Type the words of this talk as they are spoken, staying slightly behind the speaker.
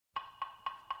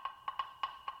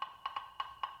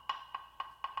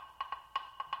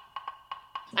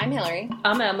I'm Hillary.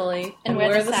 I'm Emily. And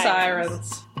we're the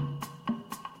Sirens.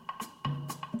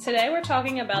 Today we're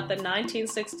talking about the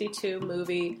 1962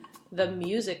 movie The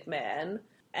Music Man.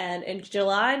 And in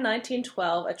July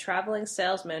 1912, a traveling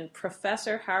salesman,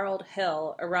 Professor Harold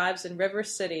Hill, arrives in River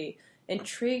City,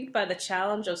 intrigued by the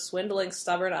challenge of swindling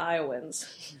stubborn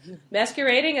Iowans.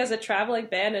 Masquerading as a traveling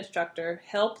band instructor,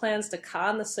 Hill plans to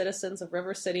con the citizens of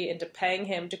River City into paying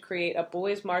him to create a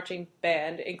boys' marching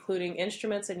band, including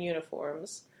instruments and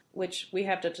uniforms, which we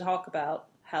have to talk about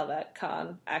how that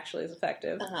con actually is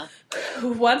effective.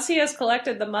 Once he has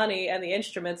collected the money and the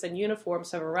instruments and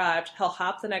uniforms have arrived, he'll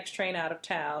hop the next train out of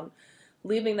town,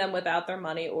 leaving them without their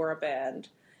money or a band.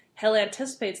 Hill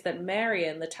anticipates that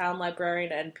Marion, the town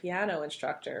librarian and piano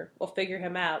instructor, will figure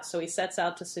him out, so he sets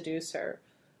out to seduce her.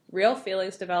 Real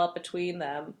feelings develop between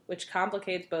them, which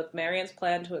complicates both Marion's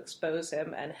plan to expose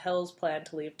him and Hill's plan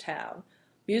to leave town.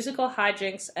 Musical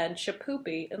hijinks and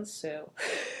shapoopy ensue.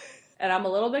 And I'm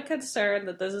a little bit concerned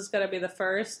that this is going to be the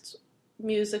first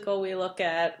musical we look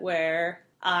at where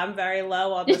I'm very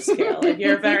low on the scale and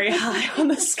you're very high on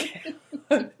the scale.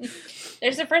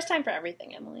 There's a first time for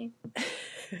everything, Emily.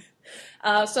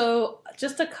 So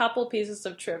just a couple pieces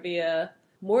of trivia.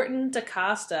 Morton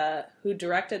DaCosta, who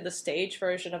directed the stage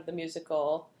version of the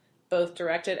musical, both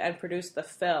directed and produced the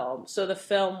film. So the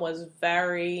film was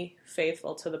very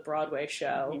faithful to the Broadway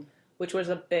show, which was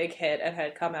a big hit and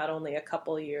had come out only a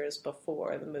couple years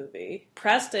before the movie.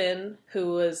 Preston,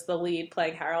 who was the lead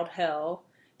playing Harold Hill,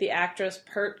 the actress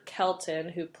Pert Kelton,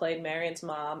 who played Marion's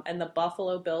mom, and the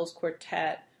Buffalo Bills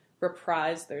Quartet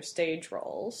reprised their stage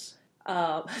roles.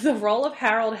 The role of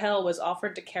Harold Hill was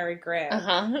offered to Cary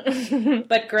Grant,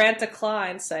 but Grant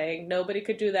declined, saying nobody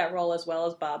could do that role as well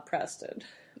as Bob Preston.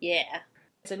 Yeah.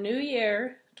 It's a new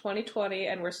year, 2020,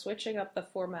 and we're switching up the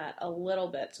format a little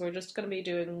bit, so we're just going to be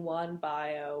doing one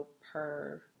bio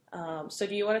per. So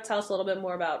do you want to tell us a little bit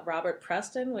more about Robert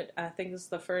Preston, which I think is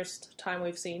the first time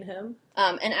we've seen him?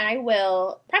 And I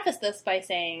will preface this by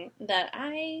saying that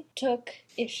I took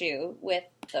issue with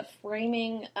the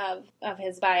framing of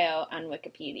his bio on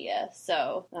Wikipedia.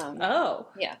 So,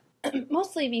 yeah.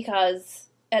 Mostly because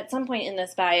at some point in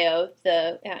this bio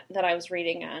that I was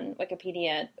reading on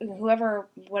Wikipedia, whatever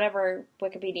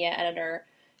Wikipedia editor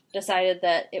decided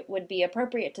that it would be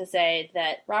appropriate to say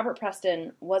that Robert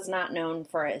Preston was not known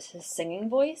for his singing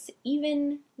voice,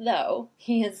 even though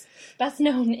he is best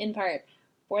known in part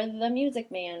for The Music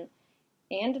Man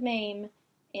and Mame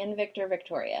and Victor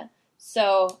Victoria.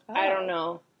 So I don't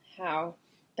know how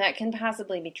that can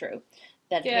possibly be true.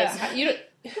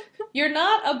 You're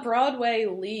not a Broadway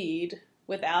lead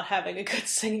without having a good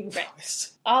singing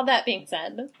voice. All that being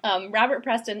said, Robert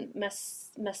Preston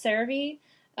Messervy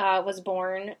was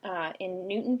born in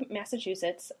Newton,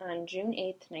 Massachusetts on June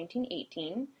 8th,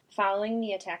 1918. Following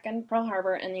the attack on Pearl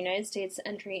Harbor and the United States'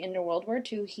 entry into World War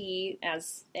II, he,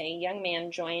 as a young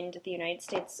man, joined the United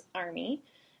States Army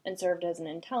and served as an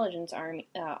intelligence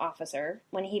officer.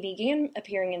 When he began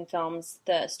appearing in films,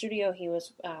 the studio he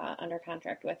was under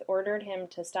contract with ordered him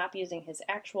to stop using his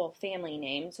actual family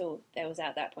name, so that was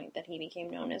at that point that he became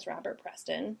known as Robert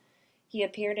Preston. He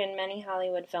appeared in many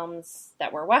Hollywood films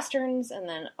that were westerns, and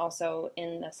then also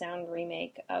in the sound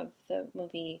remake of the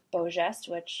movie Beau Geste,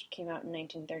 which came out in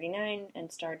 1939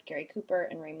 and starred Gary Cooper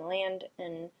and Ray Milland,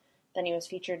 and then he was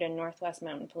featured in Northwest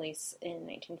Mountain Police in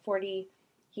 1940.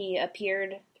 He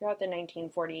appeared throughout the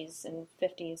 1940s and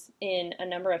 50s in a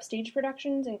number of stage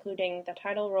productions, including the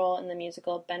title role in the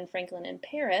musical Ben Franklin in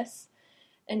Paris,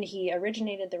 and he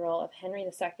originated the role of Henry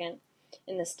II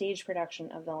in the stage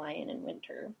production of The Lion in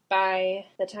Winter. By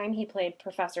the time he played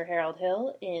Professor Harold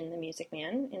Hill in The Music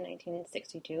Man in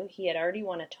 1962, he had already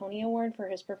won a Tony Award for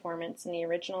his performance in the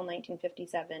original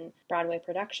 1957 Broadway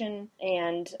production,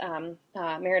 and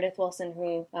Meredith Willson,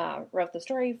 who wrote the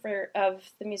story of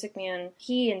The Music Man,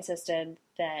 he insisted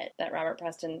that Robert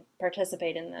Preston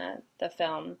participate in the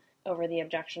film over the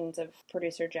objections of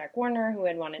producer Jack Warner, who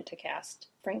had wanted to cast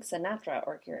Frank Sinatra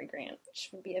or Cary Grant, which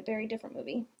would be a very different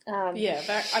movie.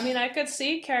 I could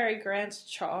see Cary Grant's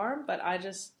charm, but I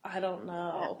don't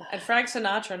know. And Frank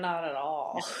Sinatra, not at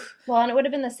all. Well, and it would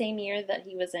have been the same year that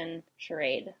he was in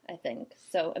Charade, I think.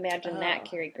 So imagine that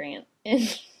Cary Grant.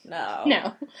 No.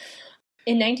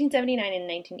 In 1979 and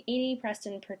 1980,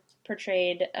 Preston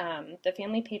portrayed the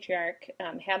family patriarch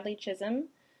Hadley Chisholm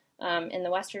in the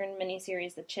Western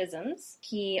miniseries The Chisholms.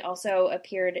 He also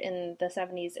appeared in the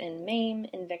 70s in Mame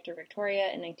and Victor Victoria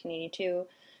in 1982,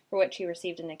 for which he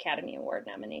received an Academy Award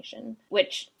nomination,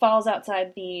 which falls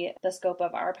outside the scope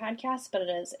of our podcast, but it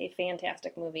is a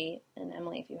fantastic movie. And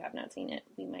Emily, if you have not seen it,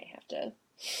 we might have to...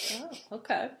 Oh,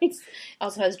 okay. It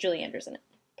also has Julie Andrews in it.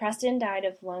 Preston died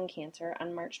of lung cancer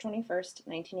on March 21st,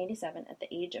 1987, at the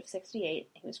age of 68.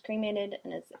 He was cremated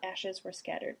and his ashes were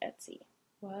scattered at sea.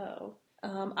 Whoa.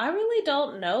 I really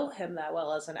don't know him that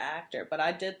well as an actor, but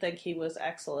I did think he was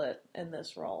excellent in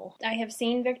this role. I have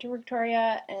seen Victor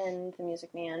Victoria and The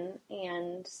Music Man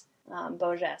and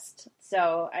Beau Geste,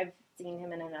 so I've seen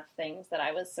him in enough things that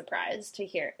I was surprised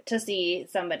to see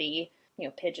somebody,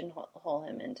 pigeonhole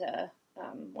him into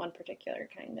one particular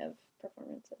kind of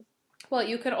performances. Well,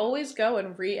 you could always go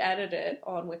and re-edit it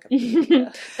on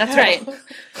Wikipedia. That's right.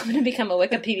 I'm going to become a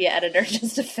Wikipedia editor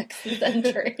just to fix this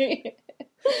entry.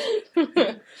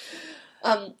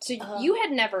 So you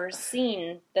had never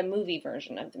seen the movie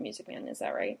version of The Music Man, is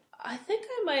that right? I think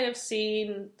I might have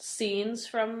seen scenes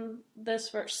from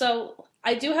this version. So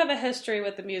I do have a history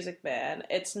with The Music Man.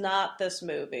 It's not this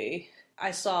movie.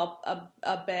 I saw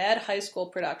a bad high school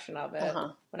production of it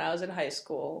when I was in high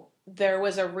school. There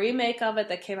was a remake of it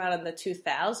that came out in the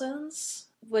 2000s,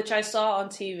 which I saw on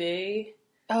TV.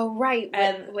 Oh, right,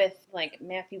 with like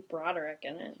Matthew Broderick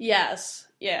in it. Yes,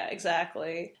 yeah,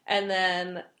 exactly. And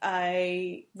then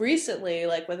I recently,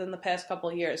 like within the past couple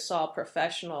of years, saw a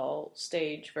professional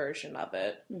stage version of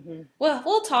it. Mm-hmm. Well,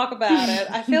 we'll talk about it.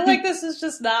 I feel like this is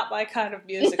just not my kind of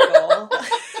musical.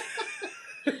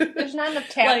 There's not enough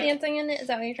tap dancing in it? Is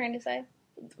that what you're trying to say?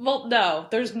 Well, no,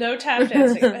 there's no tap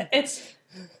dancing.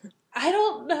 I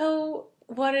don't know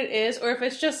what it is, or if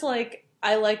it's just like,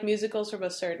 I like musicals from a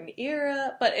certain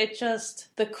era, but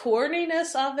the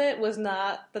corniness of it was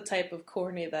not the type of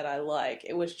corny that I like.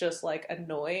 It was just, like,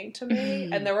 annoying to me.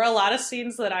 And there were a lot of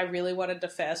scenes that I really wanted to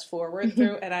fast forward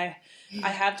through, and I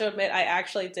have to admit, I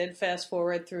actually did fast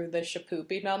forward through the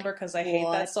Shapoopy number, because I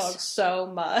hate that song so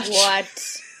much.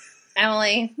 What?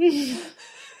 Emily?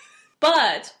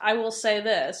 But, I will say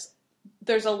this,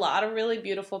 there's a lot of really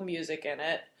beautiful music in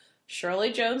it.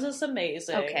 Shirley Jones is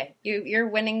amazing. Okay, you're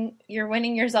winning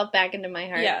yourself back into my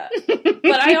heart. Yeah,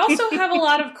 but I also have a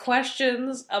lot of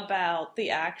questions about the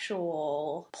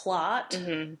actual plot,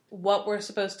 what we're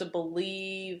supposed to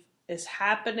believe is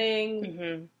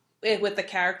happening with the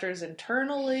characters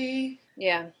internally.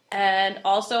 Yeah, and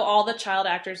also all the child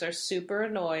actors are super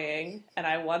annoying, and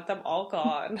I want them all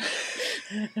gone.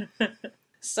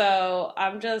 So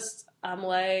I'm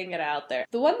laying it out there.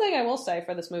 The one thing I will say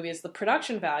for this movie is the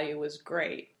production value was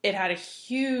great. It had a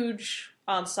huge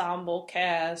ensemble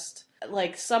cast.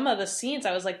 Like, some of the scenes,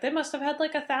 I was like, they must have had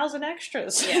like 1,000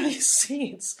 extras in these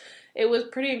scenes. It was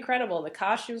pretty incredible. The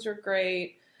costumes were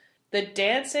great. The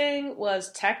dancing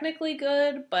was technically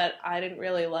good, but I didn't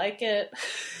really like it.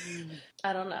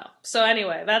 I don't know. So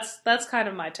anyway, that's kind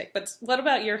of my take. But what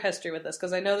about your history with this?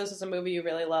 Because I know this is a movie you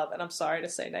really love, and I'm sorry to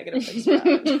say negative things about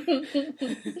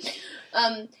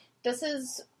it. This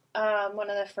is one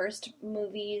of the first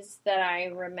movies that I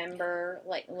remember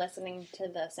like listening to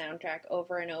the soundtrack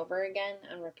over and over again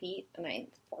on repeat, and I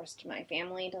forced my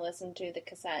family to listen to the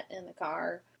cassette in the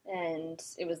car. And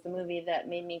it was the movie that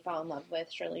made me fall in love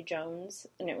with Shirley Jones,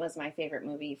 and it was my favorite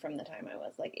movie from the time I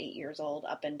was like 8 years old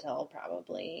up until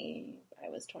probably I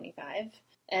was 25.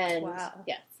 And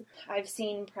yes, I've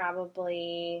seen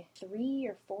probably 3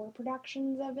 or 4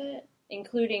 productions of it,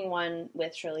 including one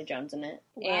with Shirley Jones in it.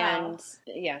 Wow. And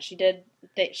yeah, she did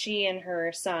that. She and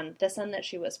her son, the son that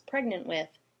she was pregnant with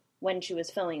when she was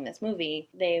filming this movie,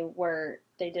 they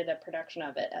did a production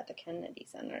of it at the Kennedy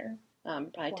Center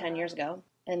probably 10 years ago.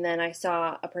 And then I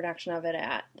saw a production of it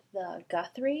at the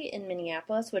Guthrie in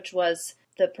Minneapolis, which was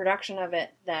the production of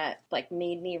it that like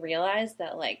made me realize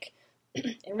that like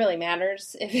it really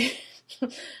matters if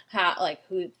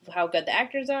how good the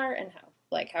actors are and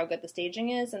how good the staging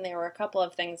is. And there were a couple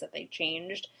of things that they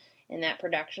changed in that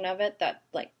production of it that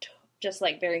like just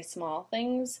like very small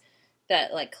things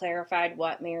that like clarified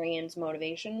what Marion's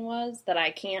motivation was that I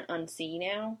can't unsee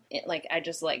now. It like I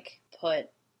just like put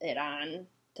it on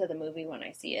to the movie when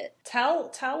I see it. Tell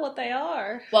what they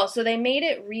are. Well, so they made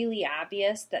it really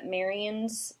obvious that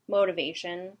Marion's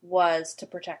motivation was to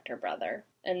protect her brother,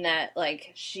 and that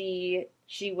like she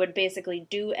would basically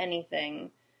do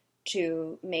anything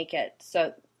to make it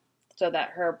so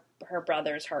that her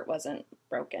brother's heart wasn't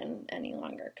broken any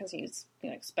longer, because he's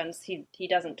he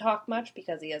doesn't talk much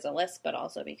because he has a lisp, but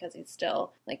also because he's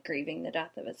still like grieving the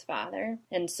death of his father.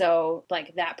 And so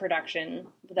like that production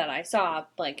that I saw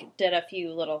like did a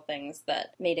few little things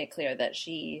that made it clear that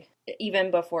she,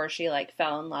 even before she like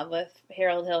fell in love with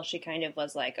Harold Hill, she kind of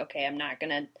was like, okay, I'm not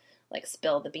gonna like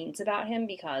spill the beans about him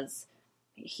because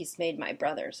he's made my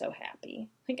brother so happy.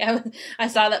 Like I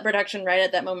saw that production right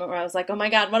at that moment where I was like, oh my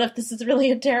god, what if this is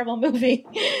really a terrible movie?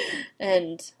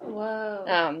 And Whoa.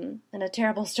 and a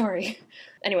terrible story.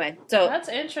 Anyway, so That's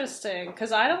interesting,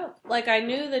 because I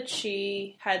knew that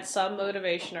she had some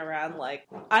motivation around, like,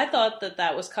 I thought that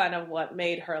that was kind of what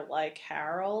made her like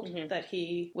Harold, that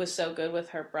he was so good with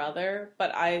her brother,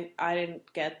 but I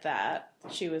didn't get that.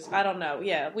 She was, I don't know,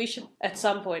 yeah, we should at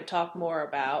some point talk more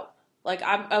about, like,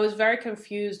 I was very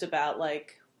confused about,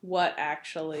 like, what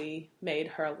actually made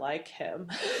her like him.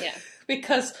 Yeah.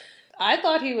 Because I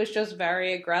thought he was just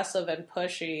very aggressive and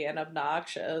pushy and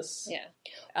obnoxious. Yeah.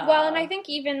 Well, and I think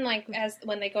even, like, as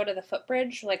when they go to the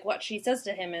footbridge, like, what she says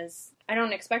to him is, I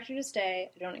don't expect you to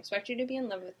stay. I don't expect you to be in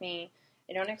love with me.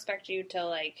 I don't expect you to,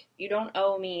 like, you don't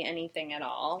owe me anything at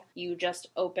all. You just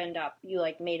opened up, you,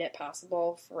 like, made it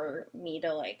possible for me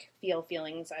to, like, feel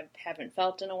feelings I haven't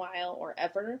felt in a while or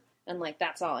ever. And, like,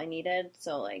 that's all I needed.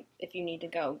 So, like, if you need to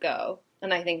go, go.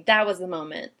 And I think that was the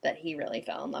moment that he really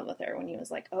fell in love with her, when he was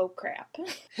like, oh, crap.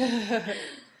 I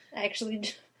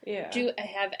actually do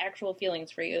have actual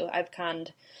feelings for you. I've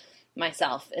conned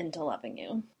myself into loving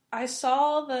you. I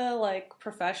saw the, like,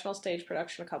 professional stage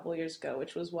production a couple of years ago,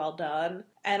 which was well done.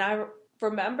 And I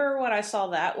remember when I saw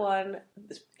that one,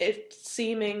 it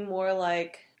seeming more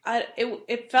like,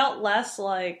 it felt less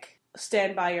like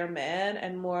Stand By Your Man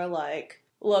and more like,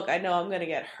 look, I know I'm going to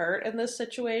get hurt in this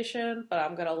situation, but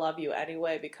I'm going to love you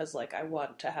anyway because, like, I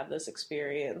want to have this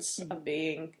experience of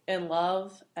being in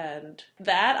love. And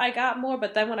that I got more,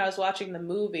 but then when I was watching the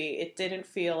movie, it didn't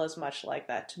feel as much like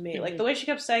that to me. Like, the way she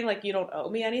kept saying, like, you don't owe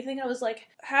me anything, I was like,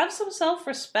 have some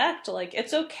self-respect. Like,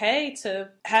 it's okay to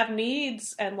have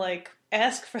needs and, like,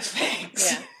 ask for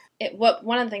things. Yeah.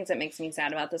 One of the things that makes me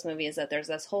sad about this movie is that there's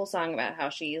this whole song about how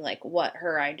she, like, what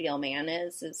her ideal man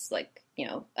is like, you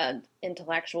know, an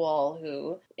intellectual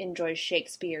who enjoys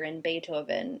Shakespeare and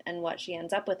Beethoven, and what she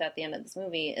ends up with at the end of this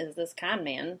movie is this con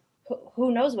man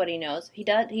who knows what he knows. He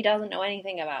doesn't know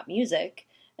anything about music,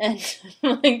 and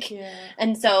like,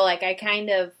 and so, like, I kind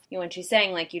of, you know, when she's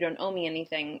saying, like, you don't owe me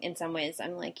anything, in some ways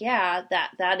I'm like, yeah,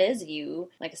 that is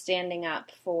you, like, standing up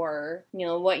for, you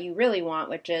know, what you really want,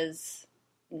 which is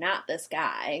not this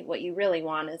guy. What you really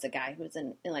want is a guy who's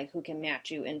like, who can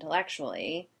match you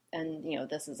intellectually. And, you know,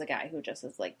 this is a guy who just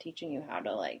is, like, teaching you how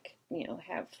to, like, you know,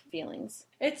 have feelings.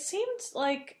 It seemed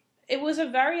like it was a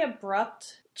very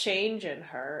abrupt change in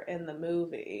her in the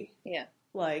movie. Yeah.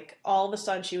 Like, all of a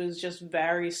sudden she was just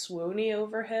very swoony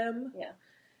over him. Yeah.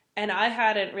 And I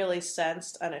hadn't really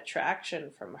sensed an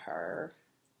attraction from her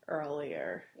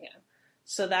earlier. Yeah.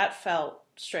 So that felt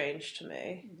strange to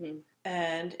me. Mm-hmm.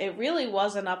 And it really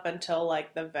wasn't up until,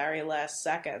 like, the very last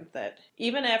second that,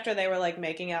 even after they were, like,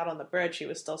 making out on the bridge, he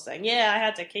was still saying, yeah, I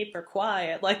had to keep her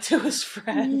quiet, like, to his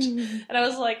friend. And I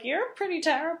was like, you're a pretty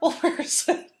terrible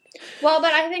person. Well,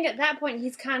 but I think at that point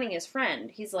he's conning his friend.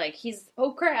 He's like,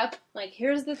 oh crap, like,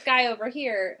 here's this guy over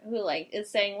here who, like, is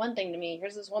saying one thing to me.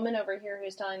 Here's this woman over here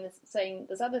who's saying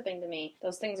this other thing to me.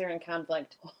 Those things are in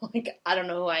conflict. Like, I don't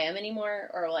know who I am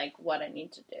anymore, or, like, what I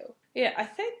need to do. Yeah, I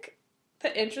think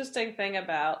the interesting thing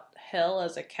about Hill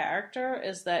as a character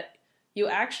is that you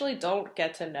actually don't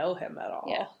get to know him at all.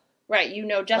 Yeah. Right, you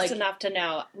know just, like, enough to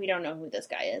know we don't know who this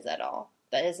guy is at all.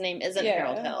 That his name isn't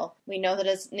Harold Hill. We know that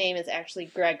his name is actually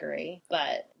Gregory,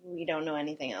 but we don't know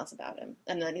anything else about him.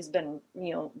 And that he's been,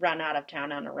 you know, run out of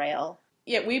town on a rail.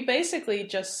 Yeah, we basically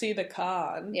just see the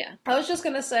con. Yeah. I was just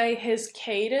going to say his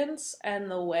cadence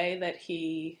and the way that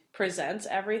he presents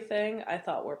everything, I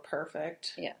thought were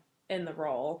perfect. Yeah. In the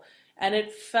role. And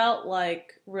it felt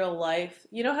like real life.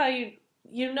 You know how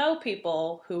you know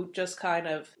people who just kind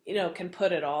of, you know, can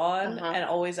put it on and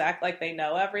always act like they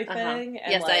know everything. And,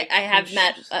 yes, like, I have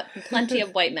met plenty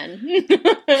of white men.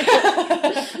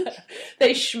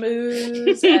 They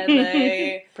schmooze and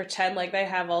they pretend like they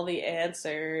have all the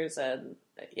answers, and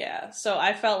yeah. So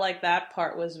I felt like that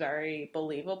part was very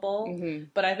believable. Mm-hmm.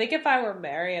 But I think if I were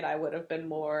married, I would have been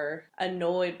more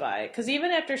annoyed by it. Because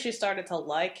even after she started to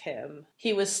like him,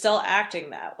 he was still acting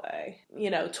that way,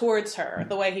 you know, towards her.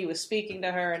 The way he was speaking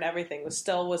to her and everything was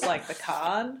like the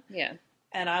con. Yeah.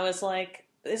 And I was like,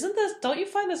 don't you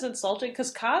find this insulting?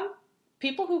 Because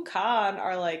people who con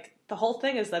are like, the whole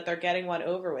thing is that they're getting one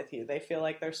over with you. They feel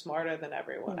like they're smarter than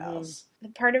everyone else.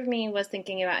 Part of me was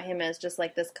thinking about him as just,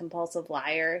 like, this compulsive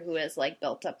liar who has, like,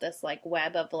 built up this, like,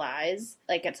 web of lies.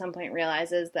 Like, at some point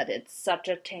realizes that it's such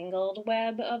a tangled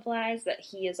web of lies that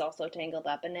he is also tangled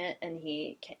up in it, and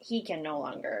he can no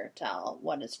longer tell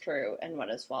what is true and what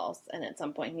is false. And at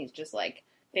some point he's just like,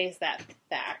 face that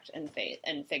fact and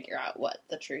figure out what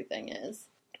the true thing is.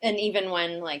 And even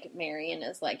when, like, Marion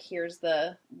is like, here's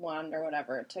the wand or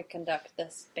whatever to conduct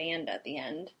this band at the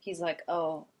end, he's like,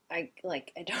 oh, I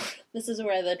don't, this is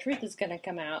where the truth is going to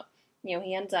come out. You know,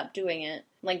 he ends up doing it,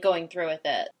 like, going through with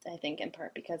it, I think, in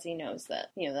part because he knows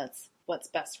that, you know, that's what's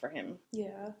best for him.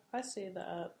 Yeah, I see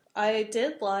that. I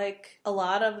did like a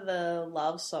lot of the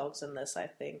love songs in this, I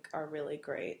think, are really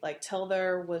great. Like, Till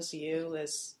There Was You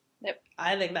is, Yep.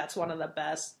 I think that's one of the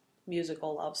best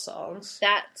musical love songs.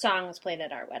 That song was played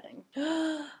at our wedding.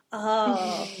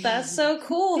 Oh, that's so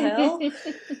cool, Hill.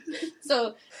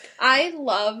 So, I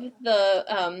love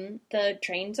the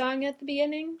train song at the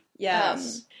beginning.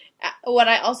 Yes. What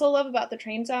I also love about the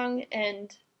train song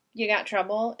and You Got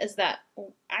Trouble is that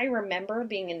I remember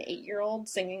being an 8-year-old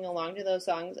singing along to those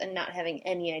songs and not having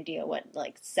any idea what,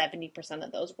 like, 70%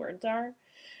 of those words are.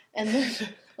 And then,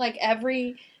 like,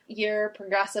 every year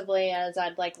progressively as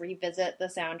I'd, like, revisit the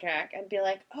soundtrack, I'd be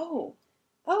like, oh,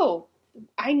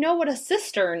 I know what a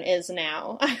cistern is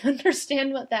now. I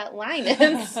understand what that line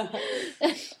is.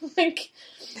 And, like,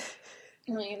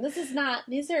 this is not,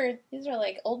 these are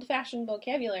like old-fashioned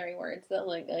vocabulary words that,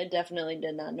 like, I definitely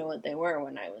did not know what they were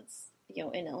when I was, you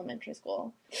know, in elementary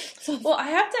school. So, well, I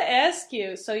have to ask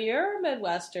you, so you're a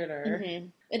Midwesterner. Mm-hmm.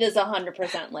 It is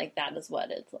 100% like that is what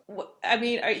it's like. I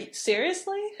mean, are you,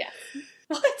 seriously? Yeah.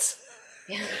 What?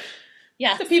 Yeah.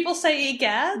 Yeah. Do people say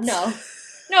egads? No.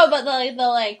 No, but the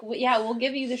like, yeah, we'll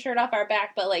give you the shirt off our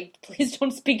back, but, like, please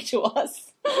don't speak to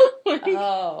us. Like,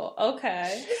 oh,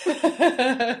 okay.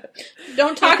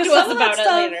 Don't talk to us about it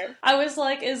later. I was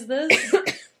like, is this...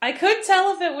 I couldn't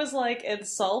tell if it was, like,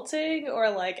 insulting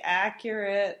or, like,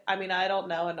 accurate. I mean, I don't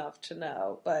know enough to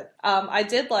know, but I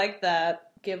did like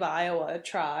that Give Iowa a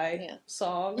Try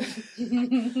song.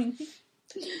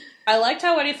 I liked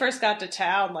how when he first got to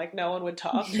town, like, no one would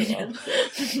talk to him.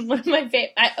 One of my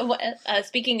favorite,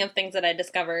 speaking of things that I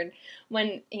discovered,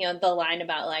 when, you know, the line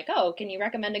about, like, oh, can you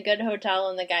recommend a good hotel?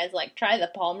 And the guy's like, try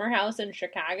the Palmer House in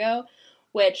Chicago,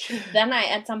 which then I,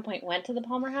 at some point, went to the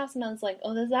Palmer House, and I was like,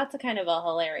 oh, that's a kind of a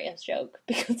hilarious joke,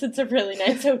 because it's a really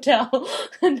nice hotel,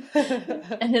 and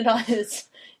it is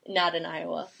not in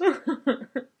Iowa.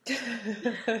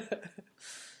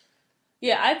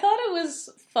 Yeah, I thought it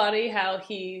was funny how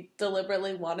he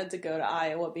deliberately wanted to go to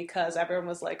Iowa because everyone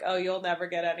was like, oh, you'll never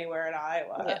get anywhere in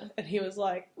Iowa. Yeah. And he was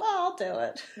like, well, I'll do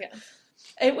it. Yeah.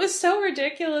 It was so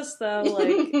ridiculous, though,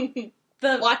 like,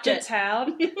 the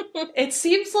town. It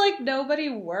seems like nobody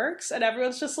works, and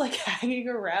everyone's just, like, hanging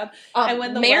around. And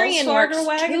when the Marion Wells Fargo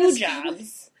works wagon 2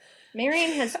 jobs.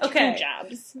 Marion has 2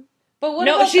 jobs. But what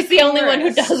no, about she's the only one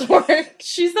who does work.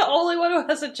 She's the only one who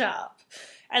has a job.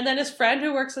 And then his friend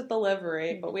who works at the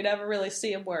livery, but we never really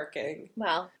see him working.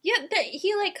 Well, yeah,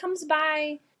 he, like, comes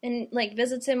by and, like,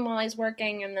 visits him while he's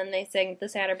working, and then they sing The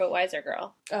Sadder But Wiser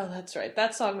Girl. Oh, that's right.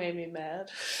 That song made me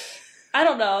mad. I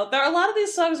don't know. There are a lot of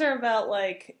these songs are about,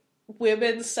 like,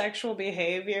 women's sexual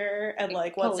behavior and,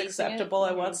 like, what's acceptable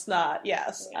and what's not.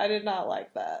 Yes, I did not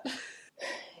like that.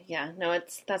 Yeah, no,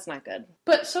 that's not good.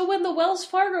 But so when the Wells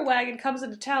Fargo wagon comes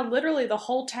into town, literally the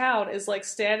whole town is, like,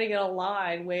 standing in a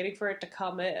line waiting for it to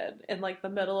come in, like, the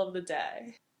middle of the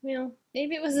day. Well,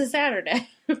 maybe it was a Saturday.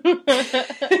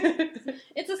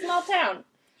 It's a small town.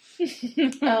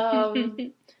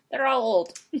 They're all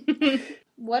old.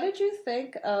 What did you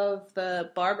think of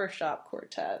the barbershop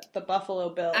quartet, the Buffalo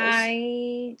Bills?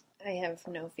 I have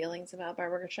no feelings about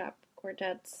barbershop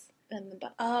quartets.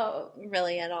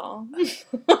 Really at all.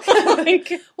 Like,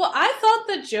 well, I thought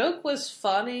the joke was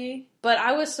funny, but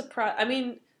I was surprised. I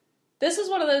mean, this is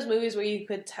one of those movies where you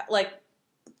could like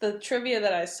the trivia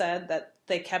that I said that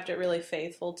they kept it really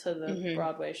faithful to the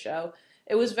Broadway show.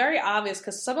 It was very obvious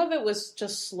because some of it was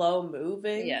just slow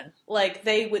moving. Yeah, like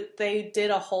they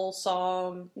did a whole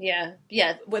song. Yeah,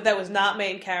 that was not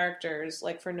main characters,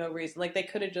 like for no reason. Like they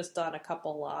could have just done a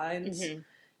couple lines.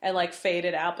 And, like, fade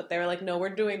it out, but they were like, no, we're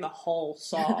doing the whole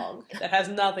song. That has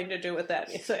nothing to do with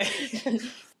anything.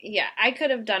 Yeah, I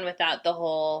could have done without the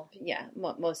whole,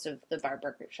 most of the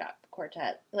barbershop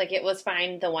quartet. Like, it was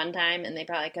fine the one time, and they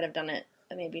probably could have done it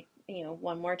maybe,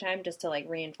 one more time just to, like,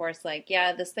 reinforce, like,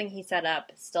 yeah, this thing he set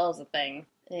up still is a thing.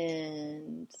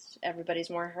 And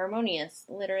everybody's more harmonious,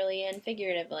 literally and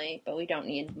figuratively, but we don't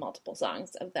need multiple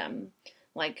songs of them.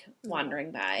 Like,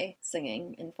 wandering by,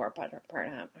 singing in 4-part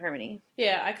harmony.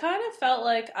 Yeah, I kind of felt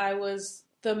like I was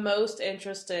the most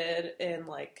interested in,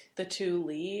 like, the 2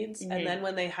 leads, and then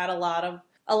when they had a lot of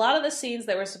the scenes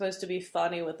that were supposed to be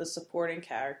funny with the supporting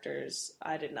characters,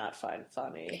 I did not find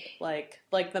funny. Like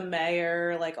the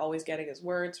mayor, like, always getting his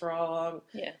words wrong.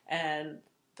 Yeah. And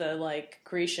the, like,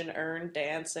 Grecian urn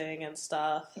dancing and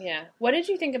stuff. Yeah. What did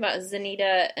you think about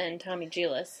Zenita and Tommy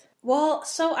Giles? Well,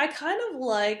 so I kind of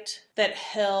liked that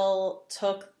Hill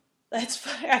took. It's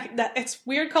funny, it's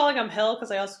weird calling him Hill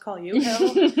because I also call you Hill.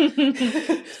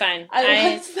 It's fine.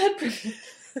 I liked that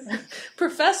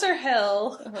Professor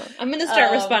Hill. I'm going to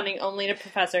start responding only to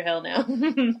Professor Hill now.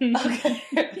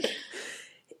 Okay.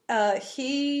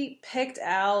 He picked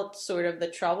out sort of the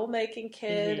troublemaking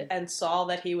kid and saw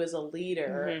that he was a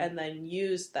leader and then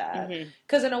used that.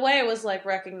 Because in a way it was like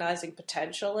recognizing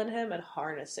potential in him and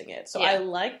harnessing it. So I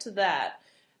liked that.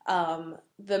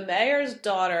 The mayor's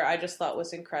daughter I just thought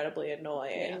was incredibly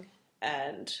annoying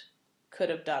and could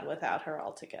have done without her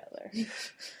altogether.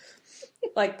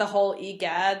 Like the whole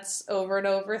egads over and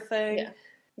over thing.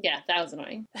 Yeah, that was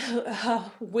annoying.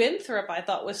 Winthrop, I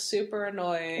thought, was super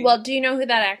annoying. Well, do you know who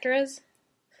that actor is?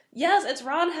 Yes, it's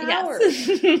Ron Howard.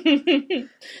 Yes.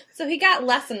 So he got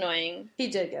less annoying. He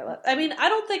did get less. I mean, I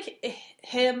don't think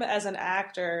him as an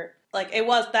actor, like,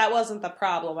 that wasn't the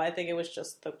problem. I think it was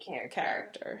just the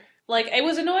character. Like, it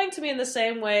was annoying to me in the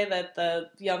same way that the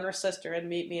younger sister in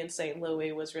Meet Me in St.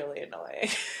 Louis was really annoying.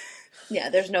 Yeah,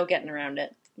 there's no getting around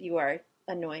it. You are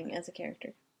annoying as a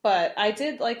character. But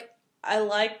I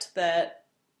liked that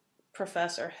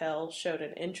Professor Hill showed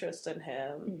an interest in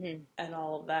him and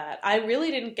all of that. I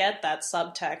really didn't get that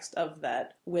subtext of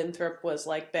that Winthrop was,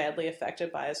 like, badly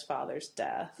affected by his father's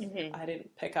death. I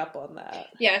didn't pick up on that.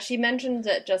 Yeah, she mentions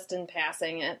it just in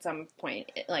passing at some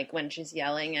point, like, when she's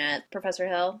yelling at Professor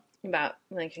Hill about,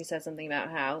 like, she says something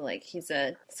about how, like, he's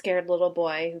a scared little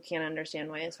boy who can't understand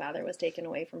why his father was taken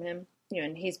away from him. You know,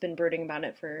 and he's been brooding about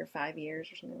it for 5 years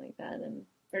or something like that,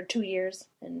 or 2 years,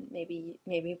 and maybe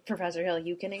Professor Hill,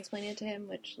 you can explain it to him,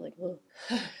 which, like,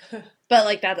 but,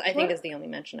 like, that, I think, is the only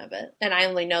mention of it. And I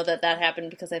only know that happened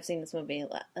because I've seen this movie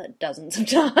dozens of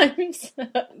times.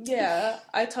 Yeah,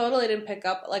 I totally didn't pick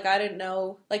up, like, I didn't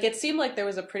know, like, it seemed like there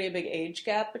was a pretty big age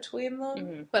gap between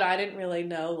them, but I didn't really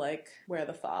know, like, where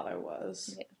the father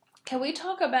was. Yeah. Can we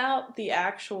talk about the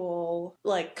actual,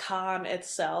 like, con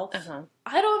itself?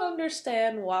 I don't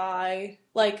understand why.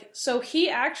 Like, so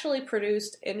he actually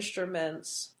produced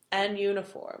instruments and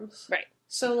uniforms. Right.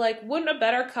 So, like, wouldn't a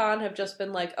better con have just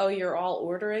been like, oh, you're all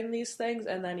ordering these things,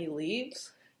 and then he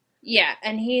leaves? Yeah,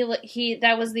 and he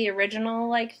that was the original,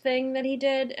 like, thing that he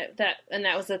did, and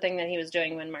that was the thing that he was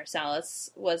doing when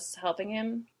Marcellus was helping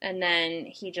him, and then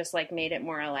he just, like, made it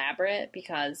more elaborate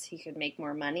because he could make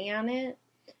more money on it.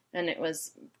 And it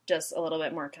was just a little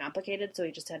bit more complicated, so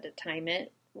he just had to time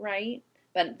it right.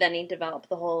 But then he developed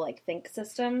the whole, like, think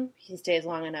system. He stays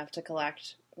long enough to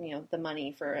collect, you know, the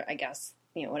money for, I guess,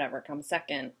 you know, whatever comes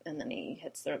second, and then he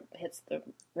hits the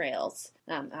rails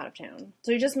out of town.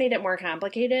 So he just made it more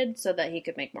complicated so that he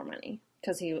could make more money.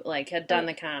 Because he, like, had done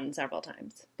the con several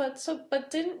times. But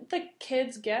didn't the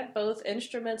kids get both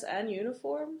instruments and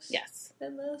uniforms? Yes.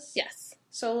 In this? Yes.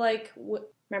 So, like...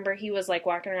 Remember, he was, like,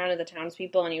 walking around to the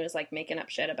townspeople, and he was, like, making up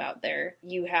shit about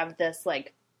you have this,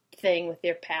 like, thing with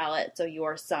your palate, so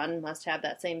your son must have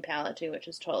that same palate, too, which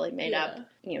is totally made up,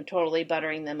 you know, totally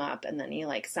buttering them up, and then he,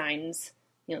 like, signs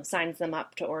them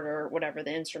up to order whatever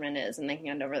the instrument is, and they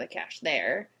hand over the cash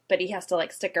there. But he has to,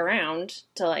 like, stick around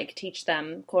to, like, teach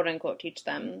them, quote-unquote, teach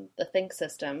them the think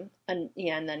system, and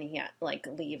then he, like,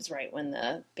 leaves right when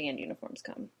the band uniforms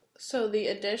come. So the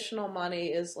additional money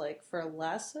is, like, for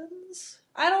lessons?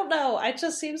 I don't know. It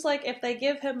just seems like if they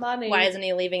give him money... Why isn't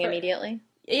he leaving immediately?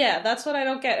 Yeah, that's what I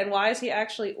don't get. And why is he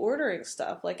actually ordering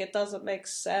stuff? Like, it doesn't make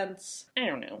sense. I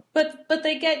don't know. But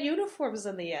they get uniforms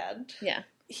in the end. Yeah.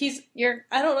 I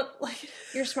don't know, like...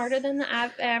 You're smarter than the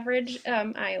average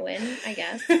Iowan, I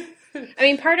guess. I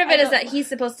mean, part of it is that he's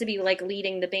supposed to be, like,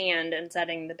 leading the band and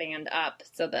setting the band up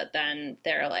so that then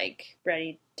they're, like,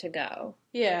 ready to go.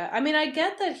 Yeah, I mean, I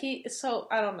get that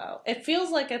I don't know. It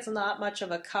feels like it's not much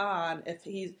of a con if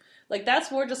he's, like,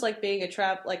 that's more just like being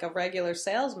like a regular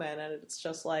salesman, and it's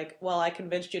just like, well, I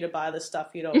convinced you to buy the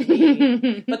stuff you don't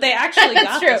need. But they actually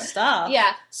got the stuff.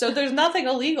 Yeah. So there's nothing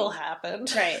illegal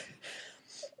happened. Right.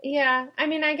 Yeah, I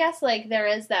mean, I guess, like, there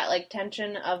is that, like,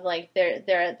 tension of, like, there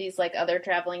are these, like, other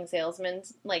traveling salesmen,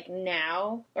 like,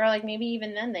 now, or, like, maybe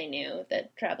even then they knew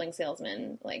that traveling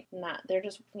salesmen, like, they're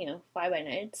just, you know,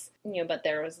 fly-by-nights, you know, but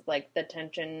there was, like, the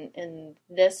tension in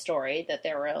this story that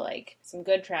there were, like, some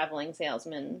good traveling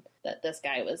salesmen that this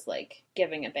guy was, like,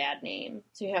 giving a bad name.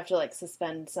 So you have to, like,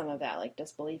 suspend some of that, like,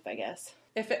 disbelief, I guess.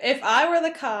 If I were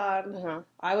the con,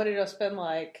 I would have just been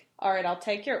like, all right, I'll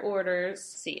take your orders.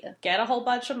 See ya. Get a whole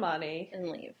bunch of money. And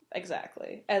leave.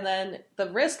 Exactly. And then the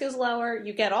risk is lower.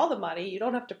 You get all the money. You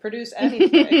don't have to produce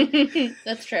anything.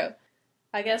 That's true.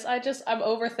 I guess I'm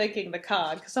overthinking the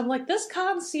con. Because I'm like, this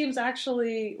con seems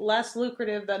actually less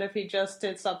lucrative than if he just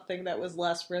did something that was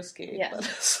less risky. Yeah.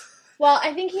 Well,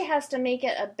 I think he has to make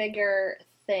it a bigger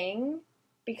thing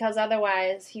because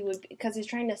otherwise because he's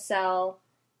trying to sell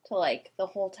to like the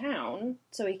whole town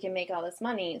so he can make all this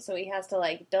money. So he has to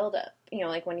like build up,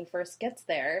 like when he first gets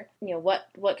there,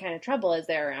 what kind of trouble is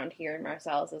there around here? And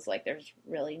Marcellus is like, there's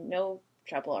really no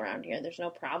trouble around here. There's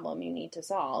no problem you need to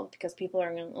solve because people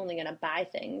are only going to buy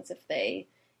things if they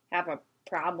have a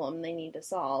problem they need to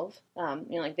solve.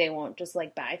 Like they won't just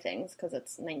like buy things because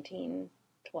it's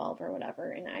 1912 or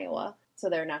whatever in Iowa. So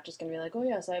they're not just going to be like, oh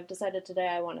yes, I've decided today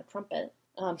I want a trumpet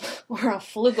or a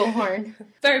flugelhorn.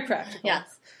 Very practical.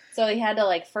 Yes. So he had to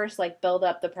like first like build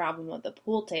up the problem of the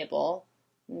pool table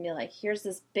and be like, here's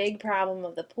this big problem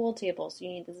of the pool table, so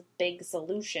you need this big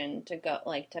solution to go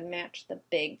like to match the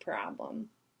big problem.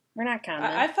 We're not common.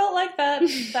 I felt like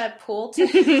that pool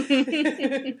table.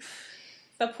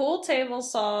 The pool table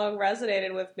song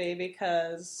resonated with me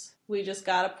because we just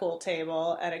got a pool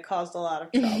table and it caused a lot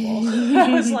of trouble. I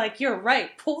was like, you're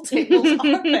right, pool tables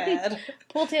are bad.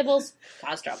 Pool tables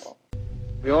cause trouble.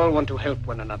 We all want to help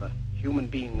one another. Human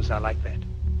beings are like that.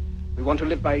 We want to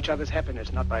live by each other's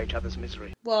happiness, not by each other's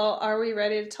misery. Well, are we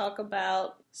ready to talk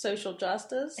about social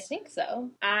justice? I think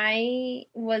so. I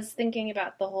was thinking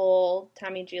about the whole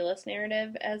Tommy Gillis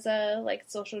narrative as a like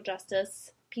social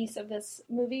justice piece of this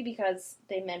movie because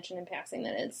they mention in passing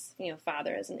that his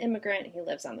father is an immigrant. He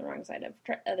lives on the wrong side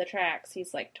of the tracks.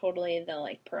 He's like totally the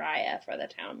like pariah for the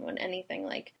town when anything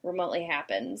like remotely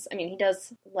happens. I mean, he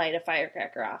does light a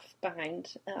firecracker off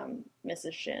behind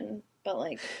Mrs. Shin, but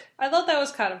like I thought that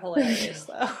was kind of hilarious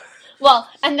though. Well,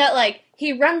 and that like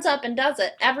he runs up and does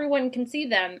it. Everyone can see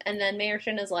them, and then Mayor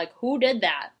Shin is like, "Who did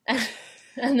that?"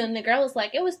 And then the girl is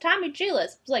like, "It was Tommy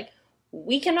Gillis." It's like,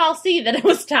 we can all see that it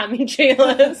was Tommy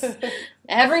Gillis.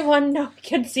 Everyone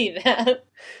can see that.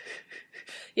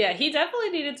 Yeah, he definitely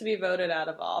needed to be voted out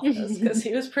of office because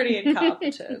he was pretty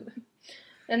incompetent.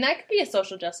 And that could be a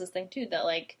social justice thing too, that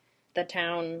like the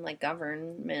town like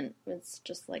government was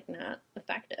just like not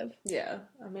effective. Yeah,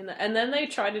 I mean, and then they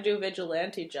tried to do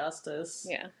vigilante justice.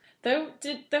 Yeah, there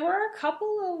were a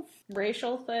couple of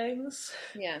racial things.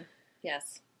 Yeah.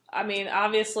 Yes. I mean,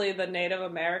 obviously the Native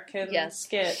American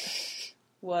skit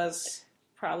was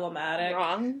problematic.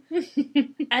 Wrong.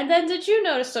 And then did you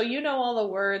notice, so you know all the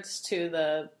words to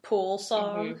the pool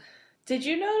song. Mm-hmm. Did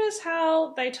you notice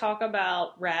how they talk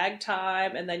about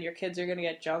ragtime and then your kids are going to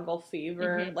get jungle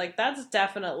fever? Mm-hmm. Like, that's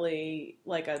definitely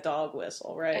like a dog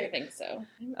whistle, right? I think so.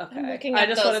 Okay. I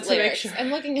just wanted to make sure. I'm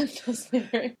looking at those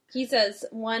lyrics. He says,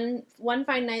 one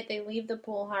fine night they leave the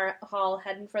pool hall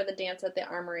heading for the dance at the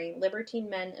armory. Libertine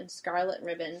men and scarlet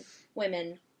ribbon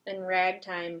women and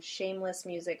ragtime, shameless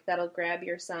music that'll grab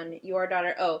your son, your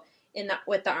daughter,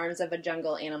 with the arms of a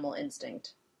jungle animal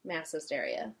instinct. Mass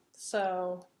hysteria.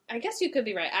 So I guess you could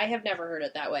be right. I have never heard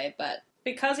it that way, but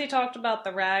because he talked about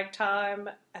the ragtime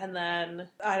and then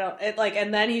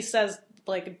and then he says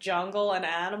like jungle and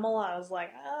animal, I was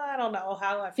like, I don't know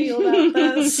how I feel about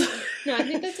this. No, I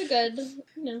think that's a good,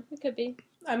 it could be.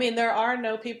 I mean, there are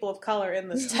no people of color in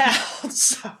this town,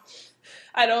 so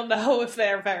I don't know if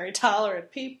they're very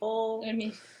tolerant people. I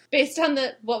mean, based on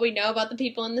what we know about the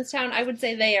people in this town, I would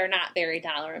say they are not very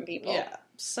tolerant people. Yeah.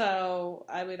 So,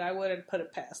 I mean, I wouldn't put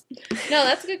it past. No,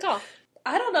 that's a good call.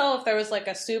 I don't know if there was like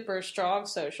a super strong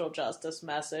social justice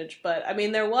message, but I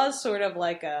mean, there was sort of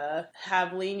like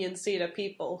have leniency to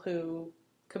people who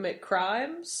commit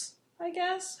crimes, I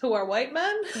guess, who are white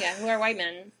men. Yeah, who are white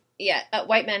men. Yeah,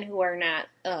 white men who are not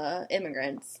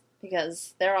immigrants,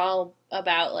 because they're all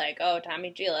about like, oh,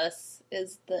 Tommy Gillis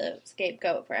is the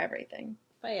scapegoat for everything.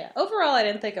 But yeah, overall, I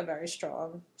didn't think a very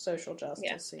strong social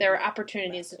justice. Yeah, there were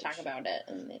opportunities to talk about it,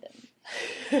 and they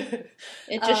didn't.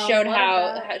 It just showed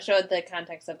showed the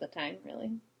context of the time,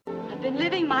 really. I've been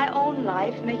living my own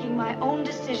life, making my own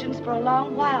decisions for a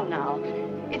long while now.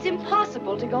 It's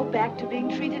impossible to go back to being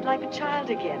treated like a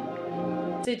child again.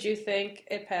 Did you think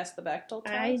it passed the Bechdel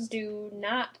test? I do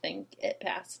not think it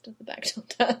passed the Bechdel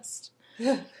test.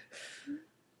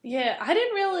 Yeah, I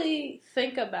didn't really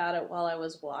think about it while I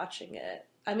was watching it.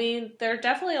 I mean, there are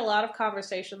definitely a lot of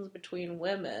conversations between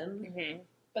women. Mm-hmm.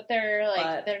 But they're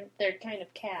like, they're kind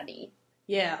of catty.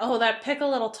 Yeah. Oh, that Pick a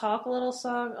Little, Talk a Little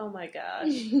song? Oh my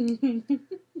gosh.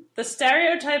 The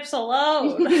stereotypes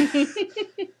alone.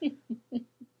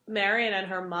 Marion and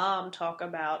her mom talk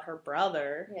about her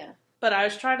brother. Yeah. But I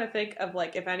was trying to think of,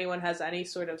 like, if anyone has any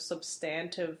sort of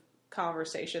substantive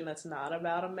conversation that's not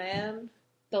about a man.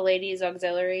 The ladies'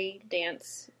 auxiliary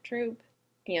dance troupe.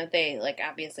 They, like,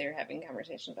 obviously are having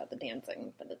conversations about the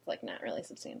dancing, but it's, like, not really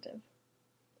substantive.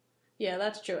 Yeah,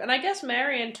 that's true. And I guess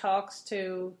Marion talks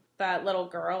to that little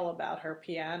girl about her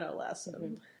piano lesson.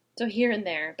 Mm-hmm. So here and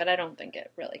there, but I don't think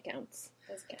it really counts.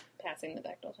 as passing the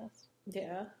Bechdel test.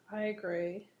 Yeah, I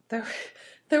agree.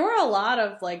 There were a lot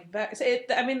of, like,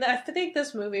 I think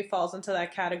this movie falls into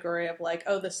that category of, like,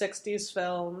 oh, the 60s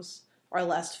films are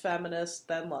less feminist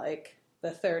than, like,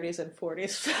 the 30s and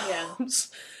 40s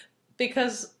films. Yeah.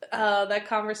 Because that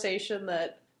conversation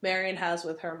that Marion has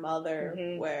with her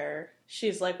mother, where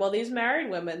she's like, well, these married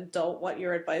women don't want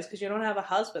your advice because you don't have a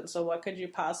husband, so what could you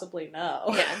possibly know?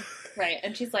 Yeah, right.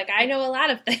 And she's like, I know a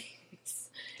lot of things.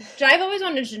 Which I've always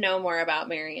wanted to know more about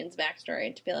Marion's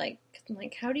backstory, to be like,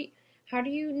 how do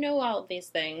you know all of these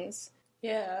things?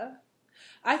 Yeah.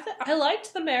 I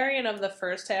liked the Marion of the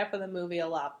first half of the movie a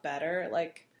lot better.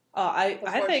 Like, I think...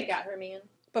 Before she got her man?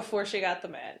 Before she got the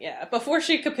man, yeah. Before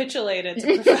she capitulated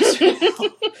to Professor Hill.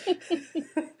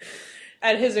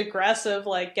 And his aggressive,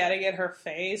 like, getting in her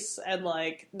face and,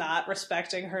 like, not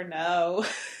respecting her no.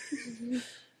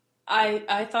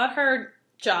 I thought her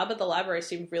job at the library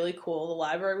seemed really cool. The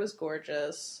library was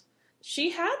gorgeous.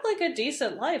 She had, like, a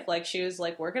decent life. Like, she was,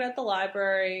 like, working at the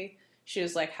library. She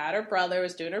was, like, had her brother,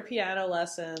 was doing her piano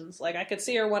lessons. Like, I could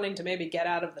see her wanting to maybe get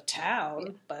out of the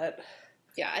town, but...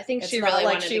 Yeah, I think she really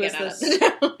wanted to get out of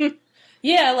the town.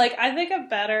 Yeah, like, I think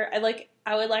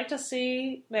I would like to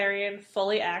see Marion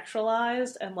fully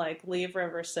actualized and, like, leave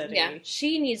River City. Yeah,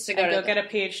 she needs to go get a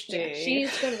PhD. Yeah, she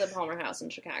needs to go to the Palmer House in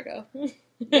Chicago.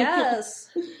 Yes.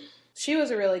 She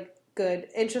was a really good,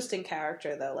 interesting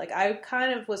character, though. Like, I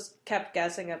kind of kept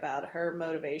guessing about her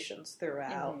motivations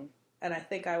throughout, and I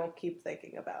think I will keep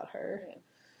thinking about her. Yeah.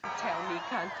 Tell me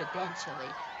confidentially,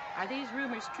 are these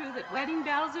rumors true that wedding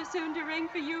bells are soon to ring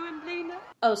for you and Lena?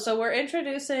 Oh, so we're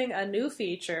introducing a new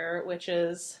feature, which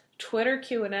is Twitter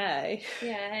Q&A.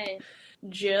 Yay.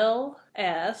 Jill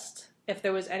asked if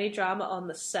there was any drama on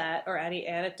the set or any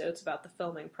anecdotes about the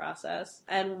filming process.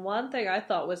 And one thing I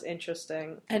thought was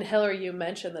interesting, and Hillary, you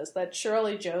mentioned this, that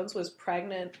Shirley Jones was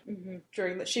pregnant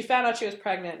she found out she was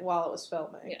pregnant while it was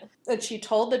filming. Yeah. And she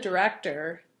told the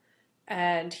director,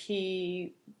 and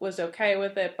he was okay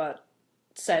with it, but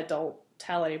said don't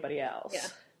tell anybody else. Yeah.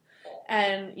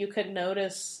 And you could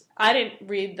notice, I didn't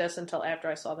read this until after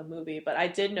I saw the movie, but I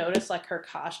did notice, like, her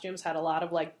costumes had a lot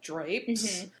of, like,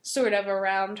 drapes sort of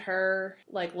around her,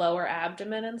 like, lower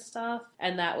abdomen and stuff.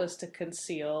 And that was to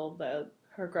conceal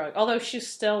her growing. Although she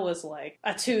still was, like,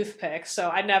 a toothpick, so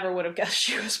I never would have guessed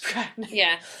she was pregnant.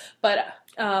 Yeah. But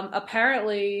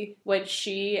apparently when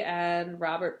she and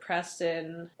Robert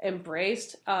Preston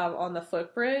embraced on the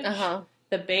footbridge,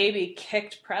 the baby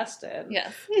kicked Preston.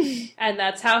 Yes. And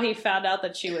that's how he found out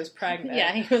that she was pregnant.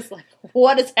 Yeah, he was like,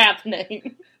 what is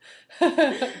happening?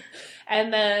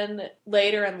 And then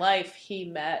later in life, he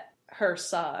met her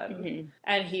son.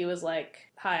 And he was like,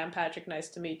 hi, I'm Patrick, nice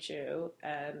to meet you.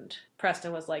 And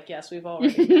Preston was like, yes, we've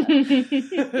already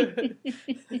met.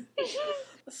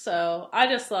 So I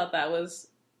just thought that was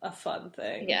a fun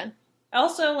thing. Yeah.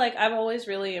 Also, like, I'm always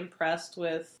really impressed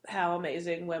with how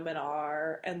amazing women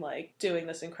are and, like, doing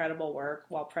this incredible work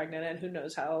while pregnant, and who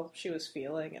knows how she was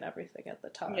feeling and everything at the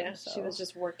time. Yeah, so. She was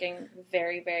just working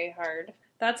very, very hard.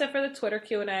 That's it for the Twitter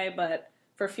Q&A, but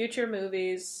for future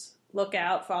movies, look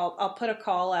out. I'll put a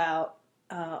call out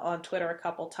on Twitter a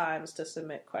couple times to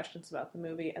submit questions about the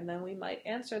movie, and then we might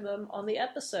answer them on the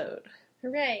episode.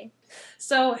 Hooray.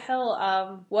 So,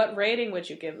 Hill, what rating would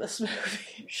you give this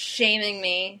movie? Shaming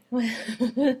me.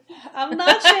 I'm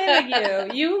not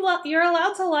shaming you. You're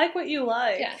allowed to like what you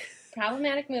like. Yeah.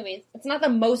 Problematic movies. It's not the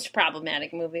most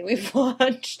problematic movie we've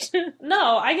watched.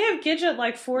 No, I gave Gidget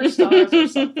like 4 stars or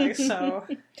something, so...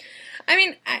 I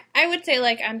mean, I would say,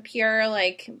 like, on pure,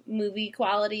 like, movie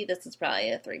quality, this is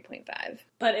probably a 3.5.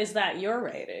 But is that your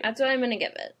rating? That's what I'm going to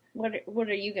give it. What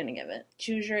are you going to give it?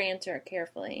 Choose your answer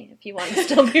carefully if you want to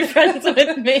still be friends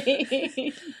with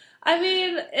me. I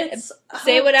mean, it's...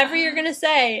 Say whatever you're going to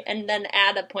say, and then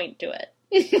add a point to it.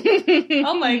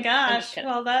 Oh my gosh.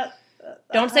 Well, that...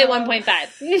 Don't say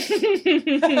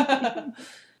 1.5.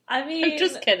 I mean... I'm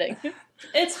just kidding.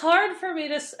 It's hard for me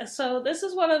to... So this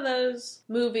is one of those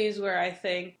movies where I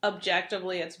think,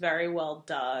 objectively, it's very well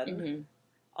done.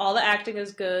 All the acting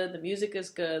is good, the music is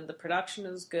good, the production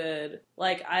is good.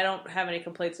 Like, I don't have any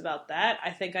complaints about that.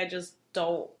 I think I just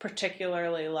don't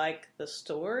particularly like the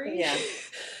story. Yeah.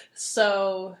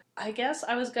 So, I guess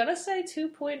I was gonna say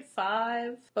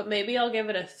 2.5, but maybe I'll give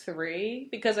it a 3,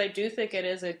 because I do think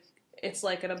it's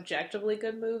like an objectively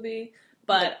good movie.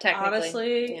 But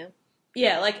honestly,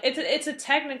 yeah, like, it's a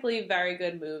technically very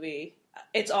good movie.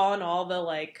 It's on all the,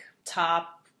 like,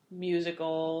 top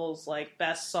musicals, like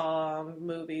best song,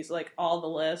 movies, like all the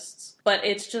lists, but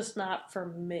it's just not for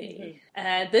me.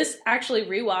 And this, actually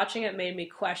rewatching it, made me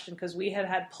question, because we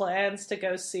had plans to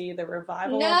go see the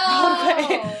revival on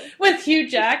Broadway with Hugh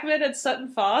Jackman and Sutton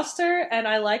Foster, and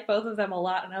I like both of them a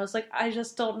lot, and I was like, I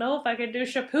just don't know if I can do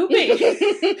Shapoopy.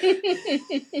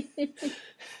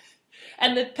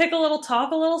 And the Pick a Little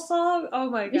Talk a Little song, oh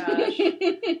my gosh.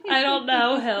 I don't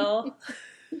know, Hill.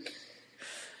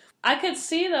 I could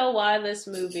see, though, why this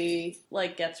movie,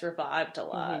 like, gets revived a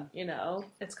lot, you know?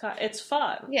 It's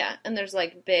fun. Yeah, and there's,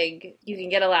 like, you can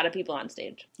get a lot of people on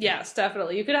stage. Yes,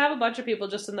 definitely. You could have a bunch of people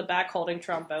just in the back holding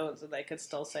trombones, and they could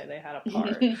still say they had a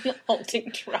part.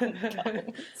 Holding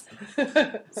trombones.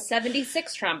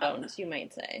 76 trombones, you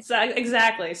might say.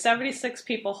 Exactly. 76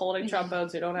 people holding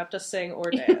trombones who don't have to sing or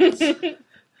dance.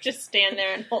 Just stand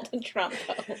there and hold a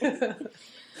trombone.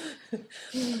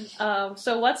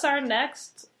 So what's our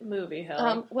next movie,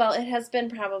 Hill? Well, it has been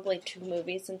probably 2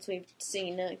 movies since we've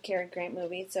seen a Cary Grant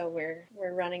movie, so we're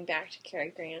running back to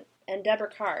Cary Grant and Deborah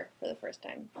Carr for the first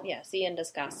time. Yeah, see and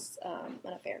discuss An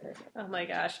Affair. Oh my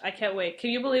gosh, I can't wait.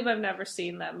 Can you believe I've never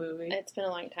seen that movie? It's been a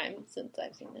long time since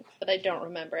I've seen it, but I don't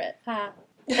remember it.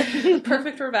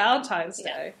 Perfect for Valentine's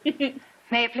Day.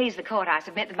 May it please the court, I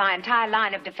submit that my entire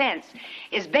line of defense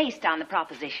is based on the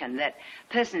proposition that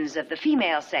persons of the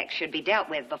female sex should be dealt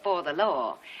with before the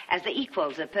law as the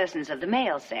equals of persons of the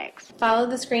male sex. Follow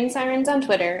the Screen Sirens on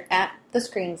Twitter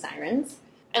 @TheScreenSirens.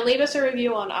 And leave us a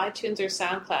review on iTunes or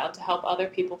SoundCloud to help other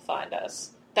people find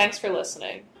us. Thanks for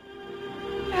listening.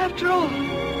 After all,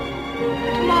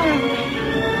 tomorrow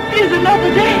is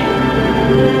another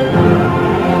day.